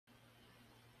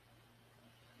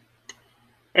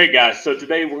Hey guys, so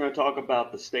today we're going to talk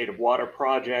about the State of Water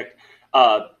project.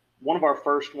 Uh, One of our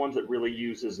first ones that really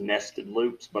uses nested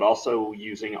loops, but also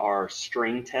using our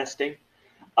string testing.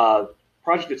 Uh,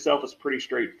 Project itself is pretty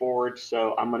straightforward,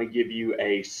 so I'm going to give you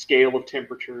a scale of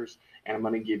temperatures and I'm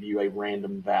going to give you a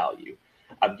random value.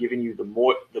 I've given you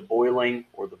the boiling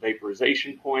or the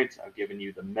vaporization points. I've given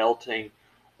you the melting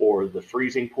or the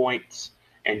freezing points,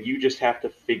 and you just have to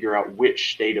figure out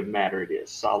which state of matter it is,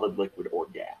 solid, liquid, or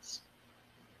gas.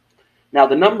 Now,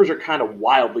 the numbers are kind of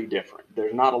wildly different.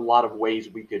 There's not a lot of ways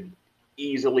we could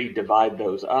easily divide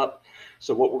those up.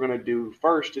 So, what we're going to do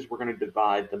first is we're going to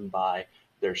divide them by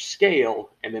their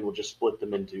scale, and then we'll just split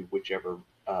them into whichever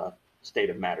state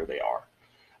of matter they are.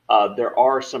 There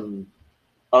are some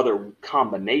other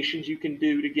combinations you can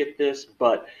do to get this,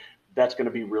 but that's going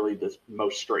to be really the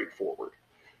most straightforward.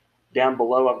 Down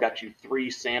below, I've got you three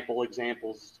sample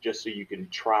examples just so you can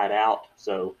try it out.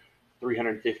 So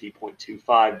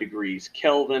 350.25 degrees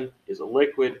Kelvin is a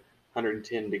liquid,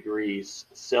 110 degrees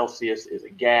Celsius is a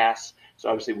gas. So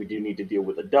obviously we do need to deal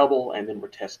with a double, and then we're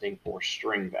testing for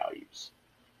string values.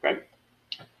 Okay,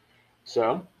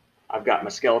 so I've got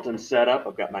my skeleton set up.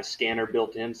 I've got my scanner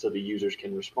built in so the users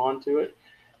can respond to it.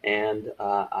 And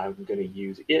I'm going to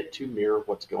use it to mirror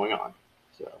what's going on.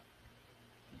 So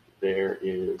there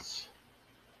is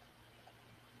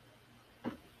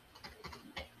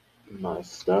my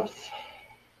stuff.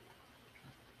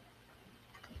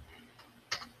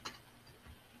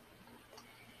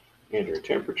 Enter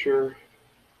temperature,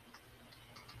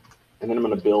 and then I'm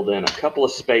going to build in a couple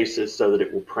of spaces so that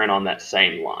it will print on that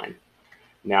same line.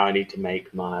 Now I need to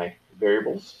make my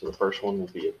variables. So the first one will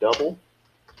be a double.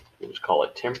 We'll just call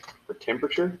it temp for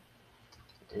temperature,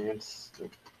 and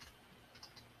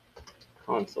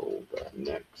console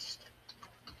next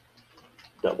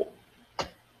double.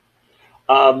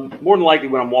 More than likely,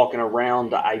 when I'm walking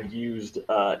around, I used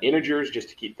integers just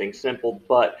to keep things simple,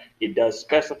 but it does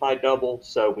specify double,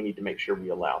 so we need to make sure we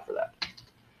allow for that.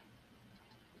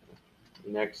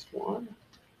 Next one.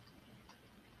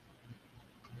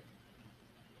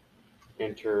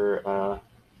 Enter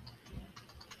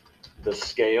the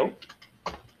scale.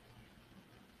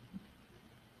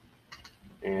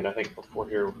 And I think before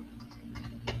here,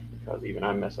 because even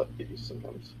I mess up these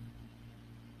sometimes.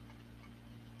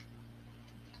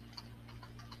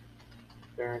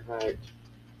 Fahrenheit,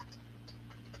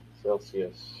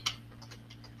 Celsius,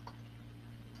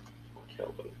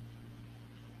 Kelvin.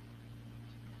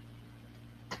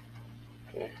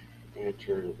 Okay,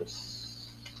 enter this.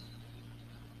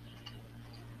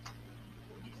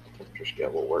 Temperature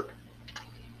scale will work.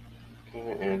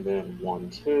 Okay, and then 1,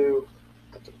 2.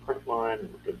 That's a print line.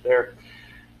 We're good there.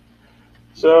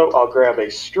 So I'll grab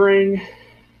a string,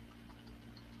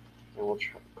 and we'll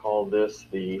call this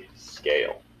the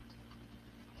scale.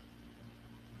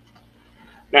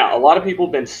 Now, a lot of people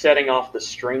have been setting off the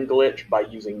string glitch by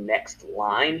using next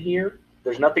line here.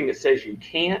 There's nothing that says you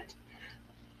can't,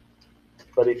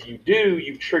 but if you do,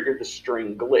 you've triggered the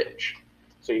string glitch.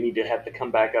 So you need to have to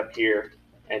come back up here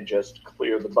and just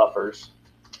clear the buffers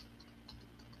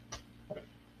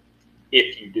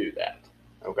if you do that.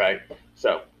 Okay,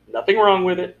 so nothing wrong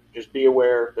with it. Just be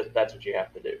aware that that's what you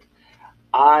have to do.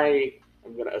 I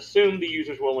am going to assume the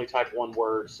users will only type one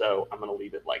word, so I'm going to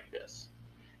leave it like this.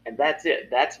 And that's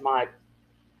it. That's my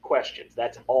questions.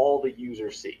 That's all the user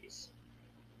sees.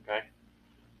 Okay.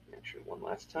 Enter one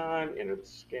last time. Enter the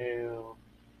scale.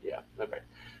 Yeah. Okay.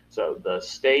 So the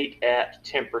state at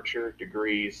temperature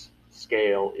degrees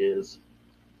scale is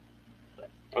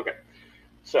okay.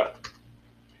 So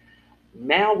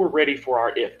now we're ready for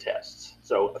our if tests.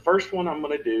 So the first one I'm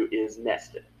going to do is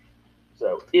nested.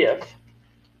 So if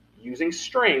using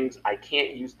strings, I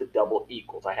can't use the double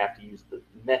equals. I have to use the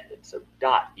method. So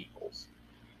dot equals.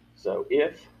 So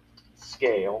if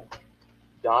scale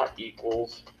dot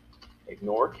equals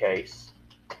ignore case,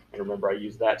 and remember I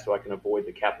use that so I can avoid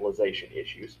the capitalization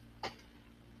issues.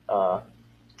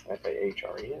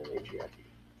 F-A-H-R-E-N-H-E-I-T,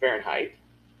 Fahrenheit,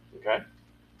 okay?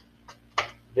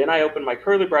 Then I open my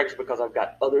curly brackets because I've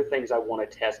got other things I want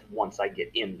to test once I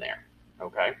get in there,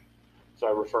 okay? So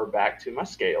I refer back to my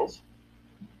scales.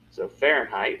 So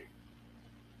Fahrenheit,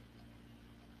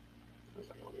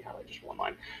 let me highlight just one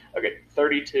line. Okay,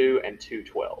 32 and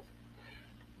 212.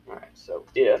 All right, so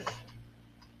if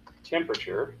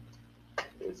temperature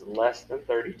is less than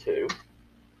 32,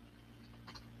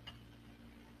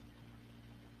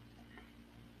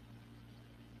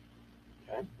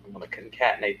 okay, I'm going to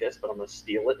concatenate this, but I'm going to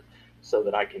steal it so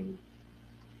that I can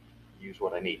use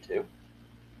what I need to.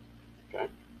 Okay,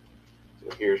 so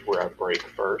here's where I break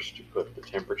first to put the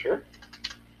temperature.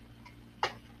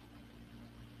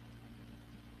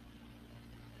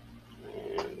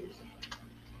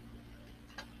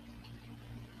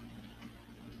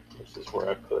 is where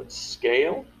I put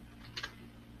scale.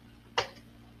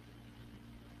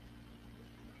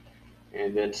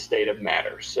 And then state of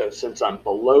matter. So since I'm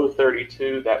below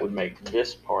 32, that would make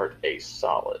this part a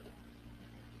solid.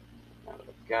 Now that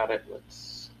I've got it,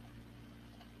 let's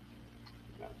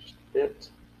just a bit.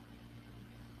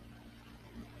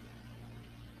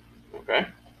 Okay.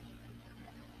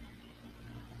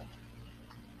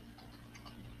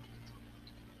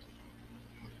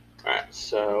 All right,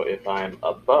 so if I'm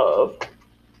above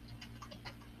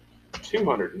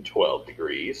 212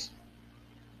 degrees,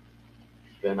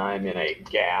 then I'm in a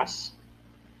gas.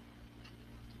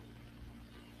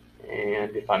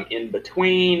 And if I'm in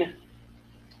between,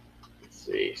 let's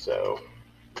see, so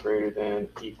greater than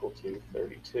equal to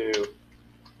 32,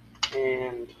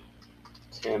 and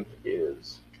temp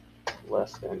is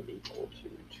less than equal to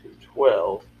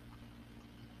 212,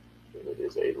 then it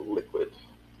is a liquid.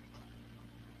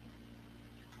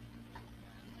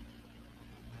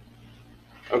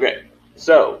 Okay,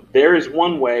 so there is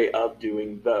one way of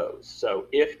doing those. So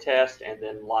if test and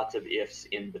then lots of ifs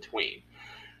in between.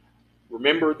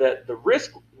 Remember that the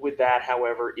risk with that,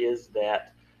 however, is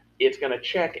that it's going to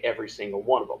check every single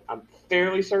one of them. I'm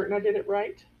fairly certain I did it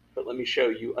right, but let me show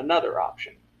you another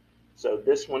option. So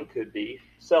this one could be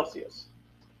Celsius.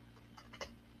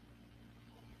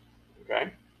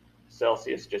 Okay,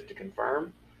 Celsius, just to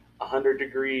confirm, 100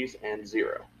 degrees and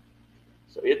 0.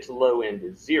 So its low end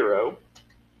is 0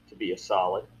 to be a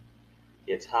solid.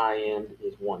 Its high end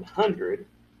is 100.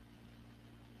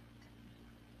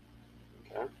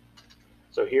 Okay.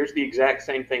 So here's the exact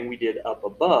same thing we did up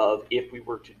above if we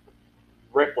were to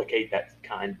replicate that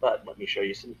kind, but let me show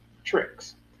you some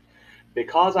tricks.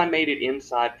 Because I made it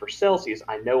inside for Celsius,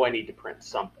 I know I need to print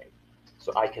something.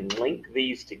 So I can link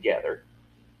these together.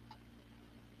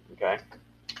 Okay.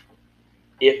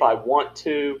 If I want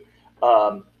to,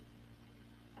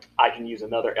 I can use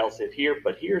another else if here,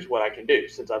 but here's what I can do.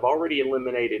 Since I've already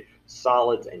eliminated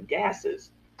solids and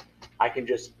gases, I can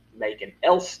just make an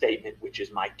else statement, which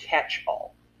is my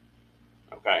catch-all.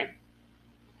 Okay?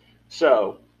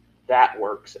 So that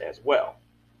works as well.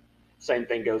 Same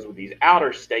thing goes with these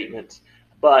outer statements,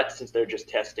 but since they're just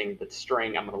testing the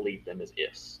string, I'm going to leave them as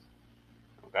ifs.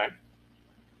 Okay?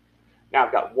 Now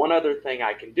I've got one other thing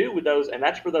I can do with those, and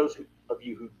that's for those of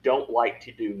you who don't like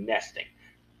to do nesting.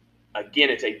 Again,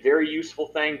 it's a very useful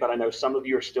thing, but I know some of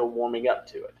you are still warming up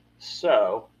to it.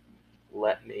 So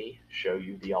let me show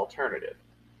you the alternative.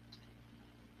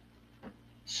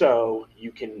 So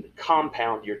you can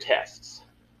compound your tests.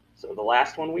 So the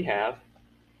last one we have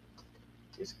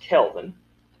is Kelvin.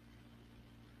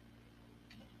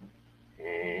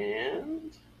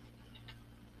 And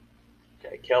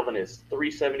okay, Kelvin is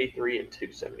 373 and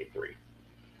 273.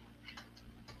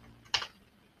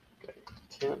 Okay,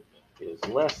 temp is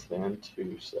less than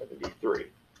 273.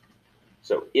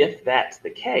 So if that's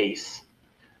the case,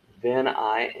 then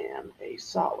I am a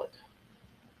solid.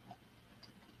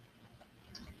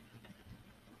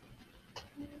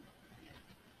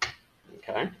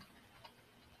 Okay.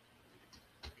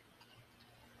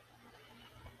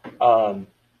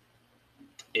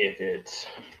 If it's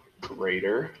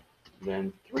greater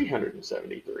than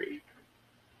 373,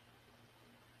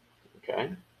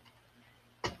 okay,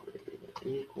 greater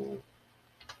than equal,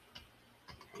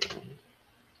 and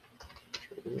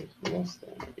greater than less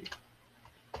than equal.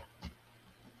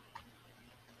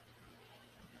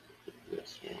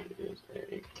 This one is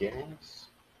a gas.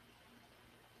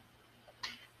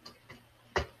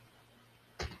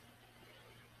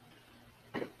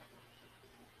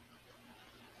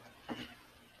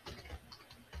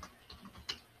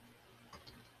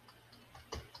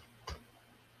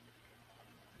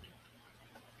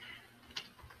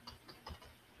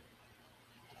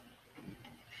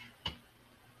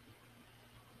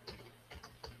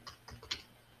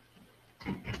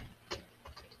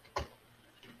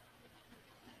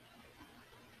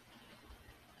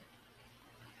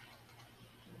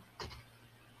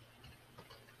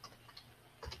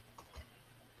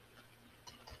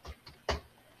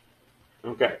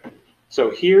 Okay, so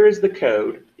here is the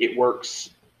code. It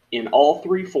works in all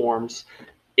three forms.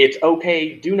 It's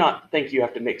okay. Do not think you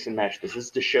have to mix and match this. This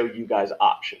is to show you guys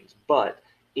options, but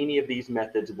any of these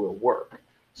methods will work.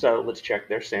 So let's check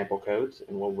their sample codes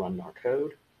and we'll run our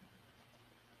code.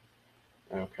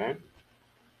 Okay,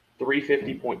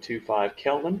 350.25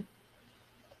 Kelvin,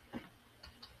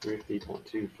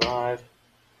 350.25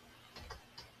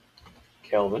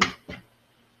 Kelvin.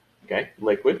 Okay,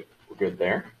 liquid, we're good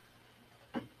there.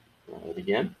 Run it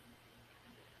again.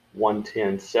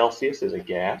 110 Celsius is a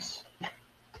gas.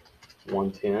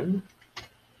 110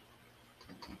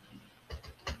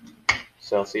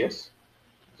 Celsius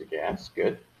to gas,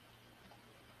 good.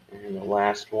 And the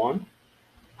last one,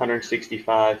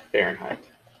 165 Fahrenheit.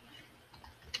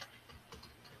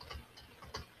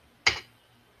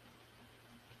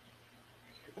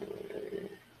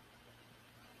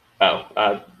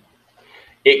 Oh,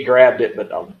 it grabbed it,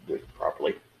 but I'll do it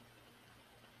properly.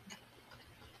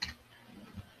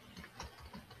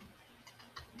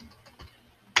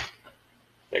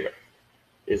 There you go.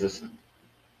 Is this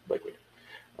liquid?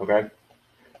 Okay.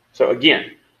 So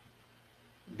again,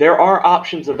 there are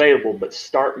options available, but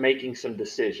start making some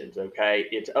decisions. Okay.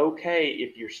 It's okay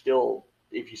if you still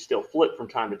flip from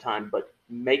time to time, but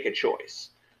make a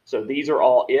choice. So these are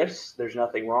all ifs. There's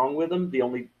nothing wrong with them. The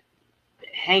only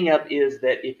hang up is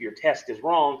that if your test is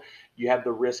wrong, you have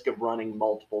the risk of running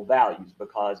multiple values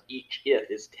because each if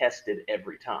is tested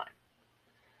every time.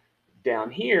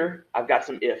 Down here, I've got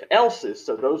some if else's,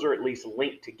 so those are at least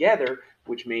linked together,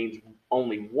 which means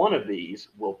only one of these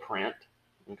will print.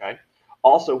 Okay.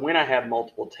 Also, when I have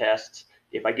multiple tests,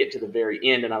 if I get to the very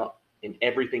end and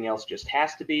everything else just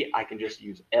has to be, I can just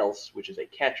use else, which is a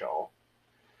catch-all.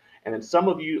 And then some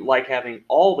of you like having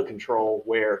all the control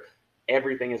where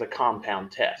everything is a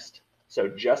compound test. So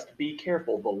just be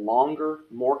careful. The longer,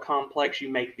 more complex you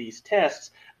make these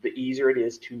tests, the easier it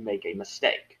is to make a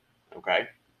mistake. Okay.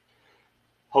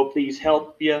 Hope these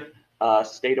help you.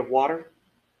 State of water.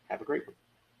 Have a great one.